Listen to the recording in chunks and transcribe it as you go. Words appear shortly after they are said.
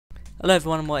Hello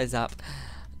everyone, and what is up?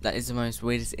 That is the most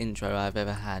weirdest intro I've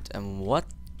ever had, and what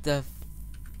the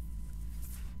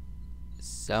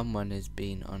someone has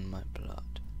been on my plot.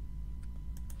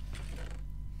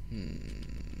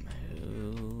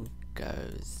 Who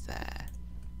goes there?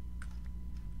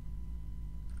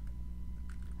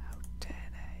 How dare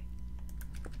they?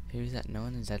 Who is that? No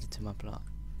one has added to my plot.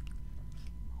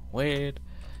 Weird.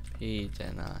 He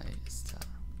denies.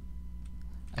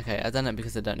 Okay, I've done it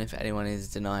because I don't know if anyone is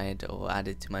denied or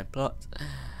added to my plot.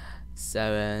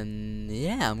 So,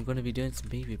 yeah, I'm going to be doing some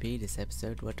PvP this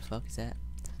episode. What the fuck is that?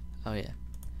 Oh, yeah.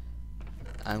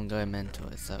 I'm going mental,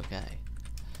 it's okay.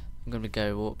 I'm going to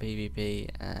go walk PvP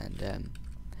and,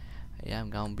 yeah, I'm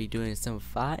going to be doing some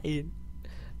fighting.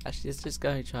 Actually, let's just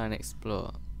go try and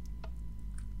explore.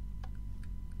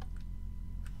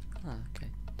 Oh, okay.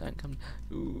 Don't come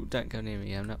near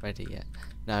me, I'm not ready yet.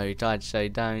 No, he tried to say,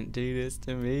 don't do this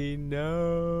to me,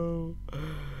 no.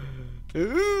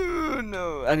 Ooh,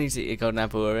 no. I need to eat a golden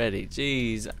apple already,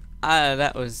 jeez.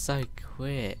 That was so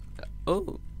quick.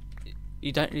 Oh,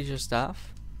 you don't lose your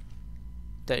stuff?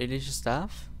 Don't you lose your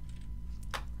stuff?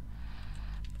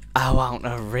 I want a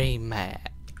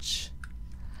rematch.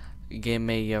 Give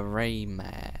me a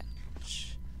rematch.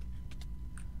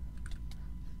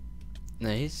 No,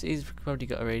 he's probably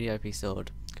got a really OP sword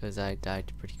because I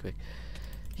died pretty quick.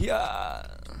 Yeah,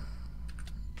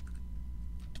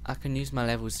 I can use my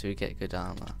levels to get good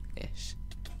armor ish.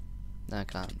 No, I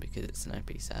can't because it's an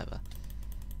OP server.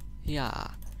 Yeah,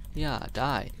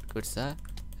 die, good sir.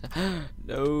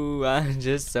 No, I'm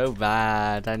just so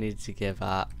bad. I need to give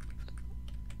up.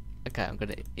 Okay, I'm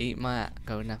gonna eat my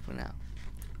golden apple now.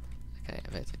 Okay, I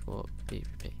better walk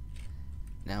PvP.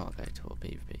 Now I'll go to walk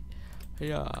PvP.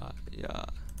 Yeah.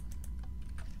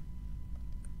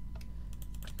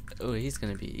 Oh, he's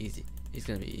gonna be easy. He's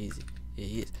gonna be easy. Yeah,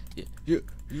 he is.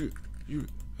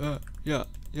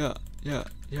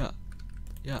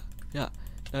 Yeah.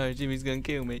 No, Jimmy's gonna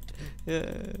kill me.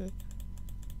 Yeah.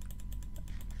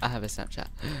 I have a Snapchat.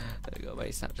 I got my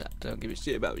Snapchat. I don't give a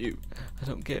shit about you. I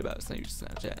don't care about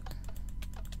Snapchat.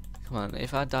 Come on,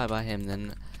 if I die by him,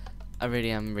 then I really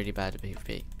am really bad at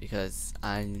PvP because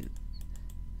I'm.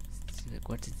 Look,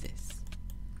 what is this?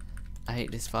 I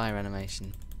hate this fire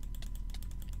animation.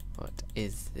 What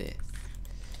is this?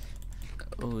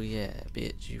 Oh yeah,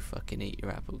 bitch, you fucking eat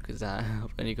your apple because I've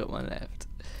only got one left.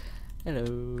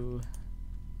 Hello.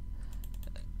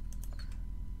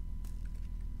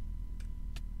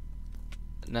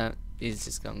 No, he's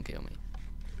just gonna kill me.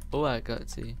 Oh, I got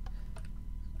to.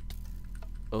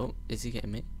 Oh, is he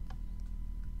getting me?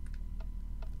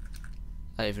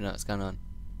 I don't even know what's going on.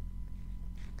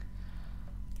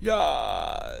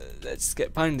 Yeah, let's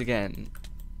get pwned again.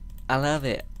 I love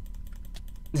it.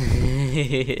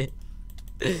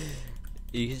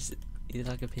 he's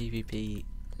like a PvP.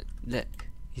 Look,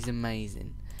 he's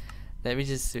amazing. Let me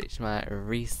just switch my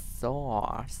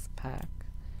resource pack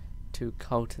to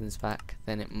Colton's pack,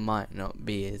 then it might not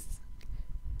be as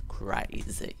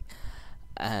crazy.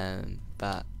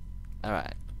 But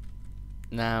alright.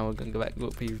 Now we're gonna go back to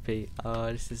PvP.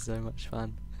 Oh, this is so much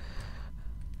fun.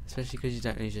 Especially because you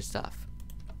don't lose your stuff.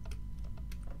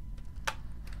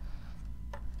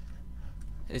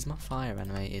 Is my fire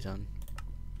animated on?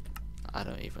 I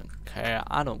don't even care.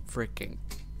 I don't freaking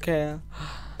care.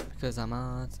 Because I'm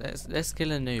hard. Let's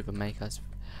kill a noob and make us.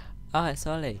 Oh, it's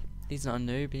Ollie. He's not a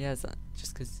noob. He has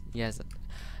just because he has.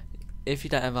 If you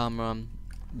don't have armor on,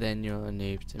 then you're a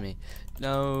noob to me.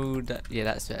 No, yeah,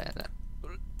 that's fair.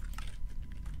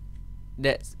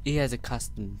 He has a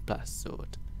custom plus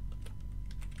sword.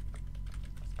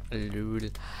 Lol.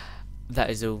 That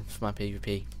is all for my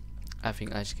PvP. I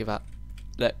think I should give up.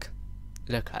 Look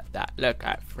at that. Look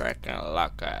at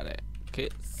it.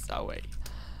 It's so easy.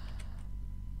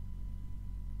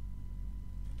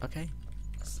 Okay,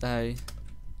 so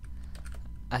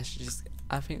I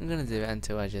think I'm gonna do it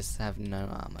until I just have no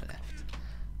armor left.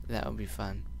 That'll be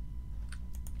fun.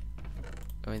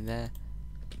 Go in there.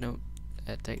 Nope.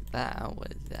 Take that out.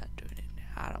 What is that doing in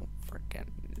there? I don't freaking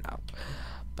know.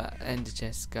 But ender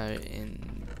chests go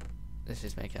in. Let's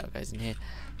just make it out goes in here.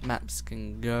 Maps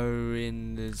can go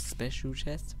in the special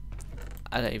chest.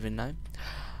 I don't even know.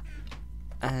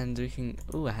 And we can.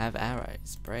 Oh, I have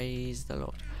arrows. Praise the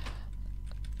Lord.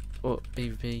 Oh,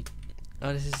 PvP.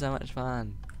 Oh, this is so much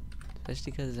fun.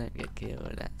 Especially because I don't get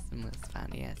killed. That's the most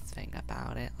funniest thing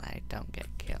about it. Like, don't get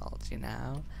killed, you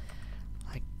know?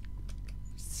 Like,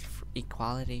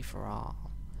 equality for all.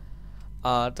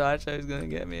 Oh, Taicho's gonna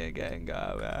get me again, go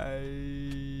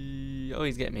away. Oh,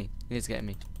 he's getting me. He's getting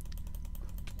me.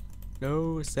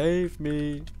 No, save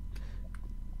me.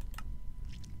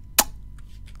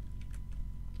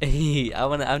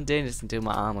 I'm doing this until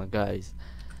my armor goes.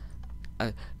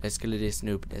 Let's kill this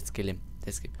noob. Let's kill him.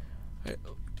 Let's kill.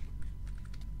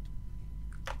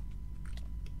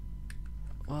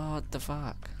 What the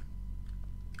fuck?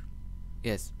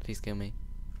 Yes, please kill me.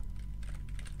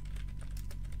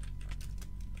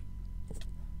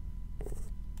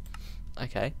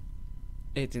 Okay.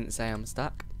 It didn't say I'm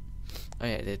stuck. Oh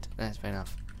yeah, it did. That's fair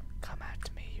enough. Come at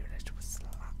me, you little slut.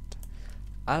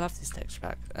 I love this texture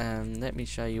pack. Let me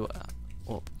show you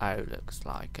what O looks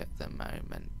like at the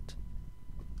moment.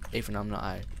 Even though I'm not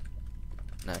O.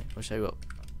 No, I'll show you what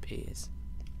P is.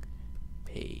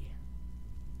 P.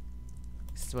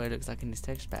 This is what it looks like in this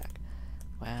texture pack.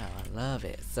 Wow, I love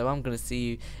it. So I'm gonna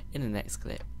see you in the next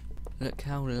clip. Look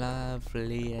how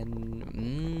lovely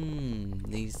and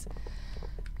these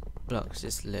blocks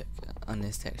just look on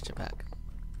this texture pack.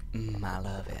 I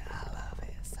love it. I love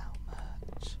it so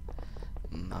much.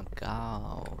 My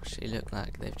gosh, they look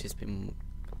like they've just been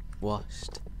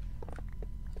washed.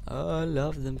 Oh, I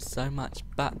love them so much.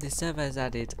 But the server has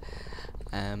added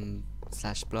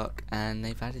slash block, and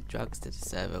they've added drugs to the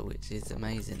server, which is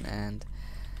amazing. And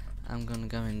I'm gonna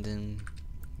go in and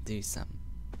do some.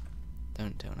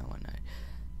 Don't tell no one, no.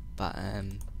 But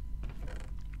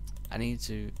I need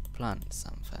to plant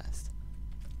some first.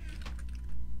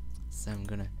 So I'm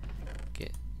gonna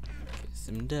get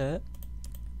some dirt.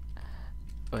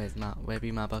 Where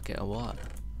be my bucket of water?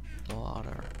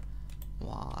 Water.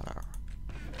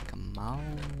 Come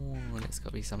on, it's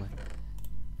gotta be somewhere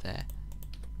there.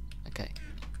 Okay,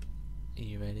 are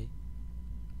you ready?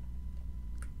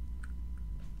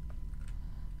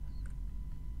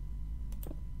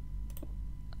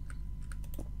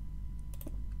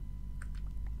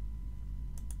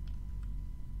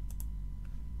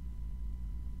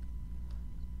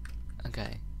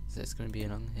 Okay, so it's going to be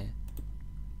along here.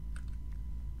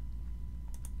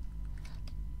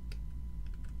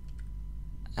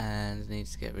 And I need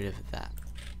to get rid of that.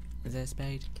 Is there a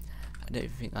spade? I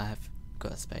don't think I have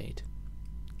got a spade.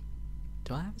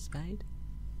 Do I have a spade?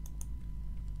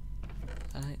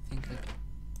 I don't think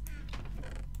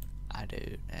I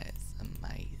do. That's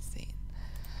amazing.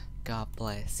 God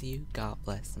bless you. God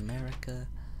bless America.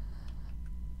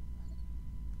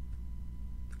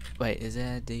 Wait, is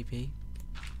there a DP?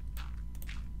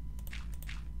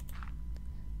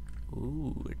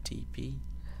 Ooh, a DP.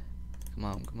 Come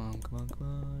on, come on, come on, come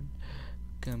on.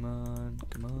 Come on,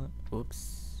 come on.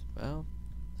 Whoops. Well,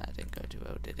 that didn't go too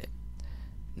well, did it?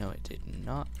 No, it did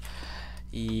not.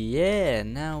 Yeah,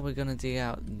 now we're gonna dig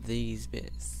out these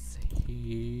bits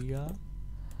here.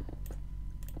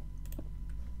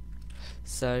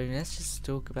 So let's just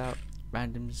talk about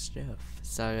random stuff.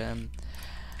 So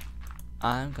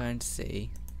I'm going to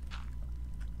see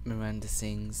Miranda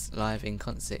Sings live in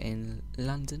concert in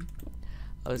London.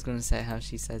 I was going to say how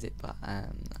she says it, but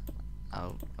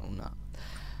I'll not.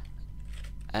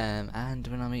 And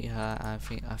when I meet her, I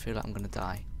feel like I'm gonna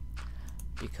die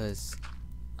because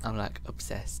I'm like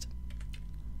obsessed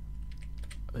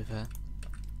with her.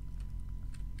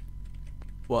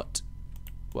 What?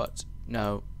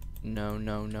 No. No. No.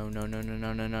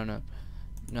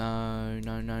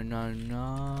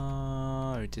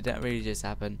 Did that really just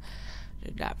happen?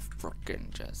 Did that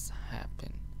frickin' just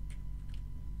happen?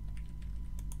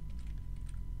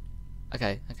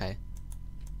 Okay.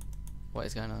 What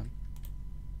is going on?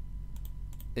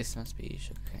 This must be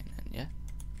sugarcane then, yeah?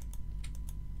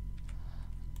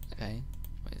 Okay,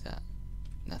 what is that?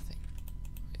 Nothing.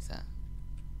 What is that?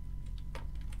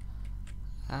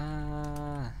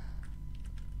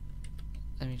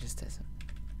 Let me just test it.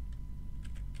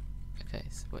 Okay,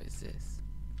 so what is this?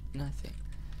 Nothing.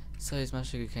 So is my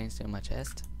sugarcane still in my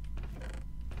chest?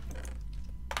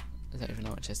 I don't even know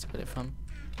what chest to put it from.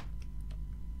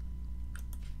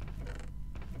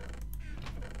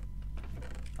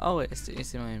 Oh, it's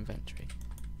in my inventory.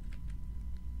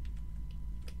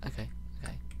 Okay.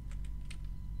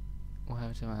 What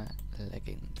happened to my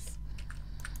leggings?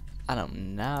 I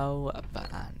don't know,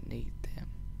 but I need them.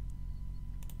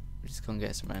 I'm just gonna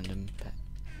get some random pet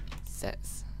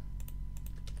sets.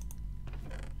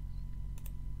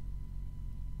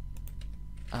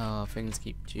 Oh, things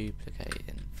keep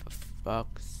duplicating, for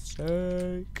fuck's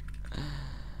sake.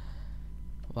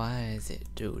 Why does it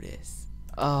do this?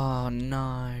 Oh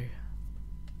no.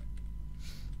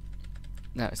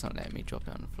 No, it's not letting me drop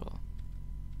it on the floor.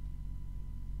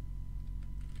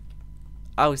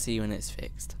 I'll see you when it's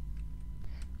fixed.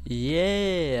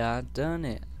 Yeah, I done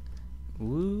it.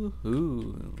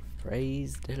 Woohoo.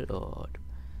 Praise the Lord.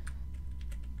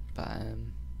 But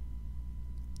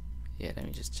yeah, let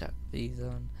me just chuck these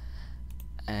on.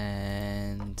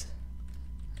 And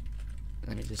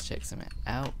let me just check something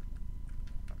out.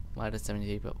 Why does so many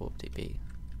people warp DP?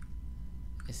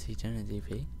 Is he doing a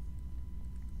DP?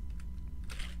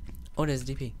 Oh, there's a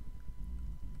DP.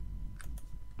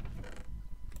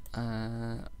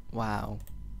 Wow.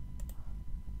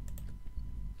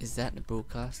 Is that the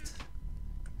broadcast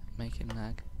making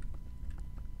lag?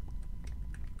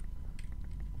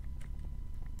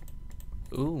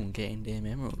 Ooh, I'm getting damn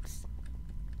emeralds.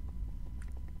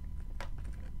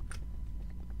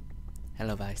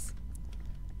 Hello, Vice.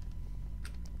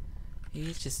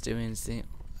 He's just doing the.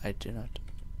 I do not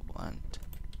want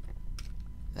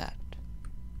that.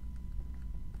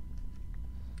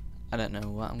 I don't know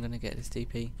what I'm gonna get this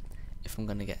DP, if I'm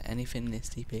gonna get anything in this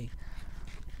DP.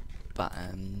 But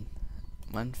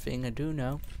one thing I do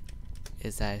know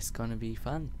is that it's gonna be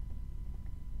fun.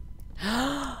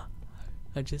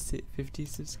 I just hit 50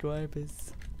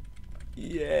 subscribers.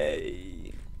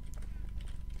 Yay!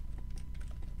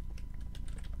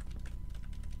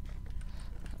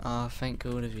 Oh, thank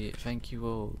all of you. Thank you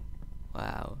all.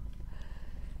 Wow.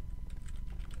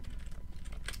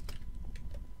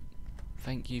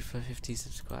 Thank you for 50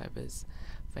 subscribers.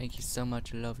 Thank you so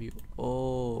much. I love you.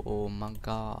 Oh my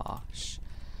gosh.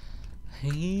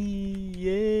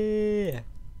 Yeah.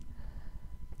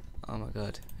 Oh my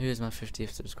god. Who is my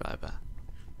 50th subscriber?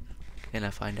 Can I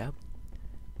find out?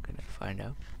 Can I find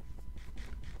out?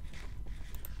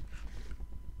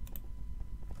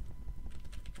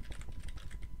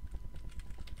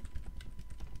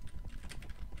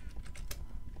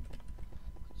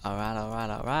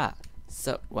 Alright.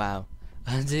 So, wow.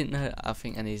 I didn't know. I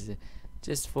think I need to.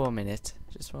 Just for a minute.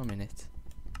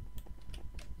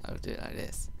 I'll do it like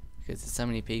this. Because there's so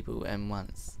many people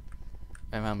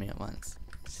around me at once.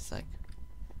 It's just like.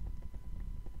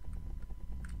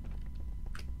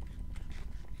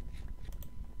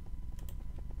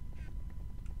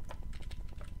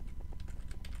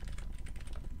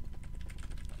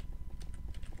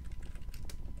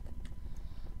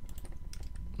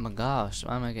 Oh my gosh,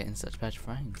 why am I getting such bad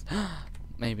frames?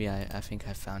 Maybe I think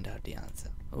I found out the answer.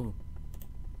 Ooh.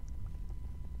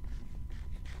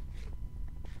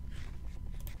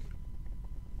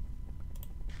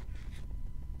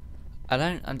 I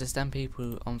don't understand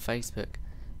people on Facebook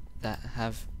that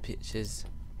have pictures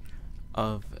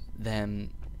of them,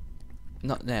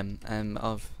 not them,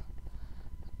 of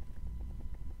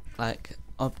like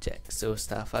objects or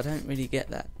stuff. I don't really get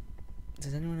that.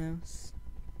 Does anyone else?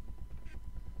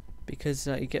 Because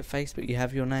you get Facebook, you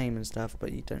have your name and stuff,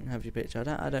 but you don't have your picture.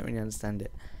 I don't really understand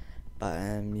it.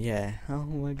 But yeah. Oh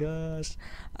my gosh,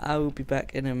 I will be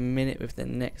back in a minute with the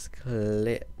next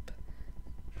clip.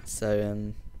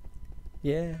 So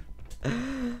yeah,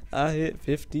 I hit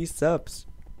 50 subs.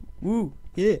 Woo!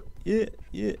 Yeah.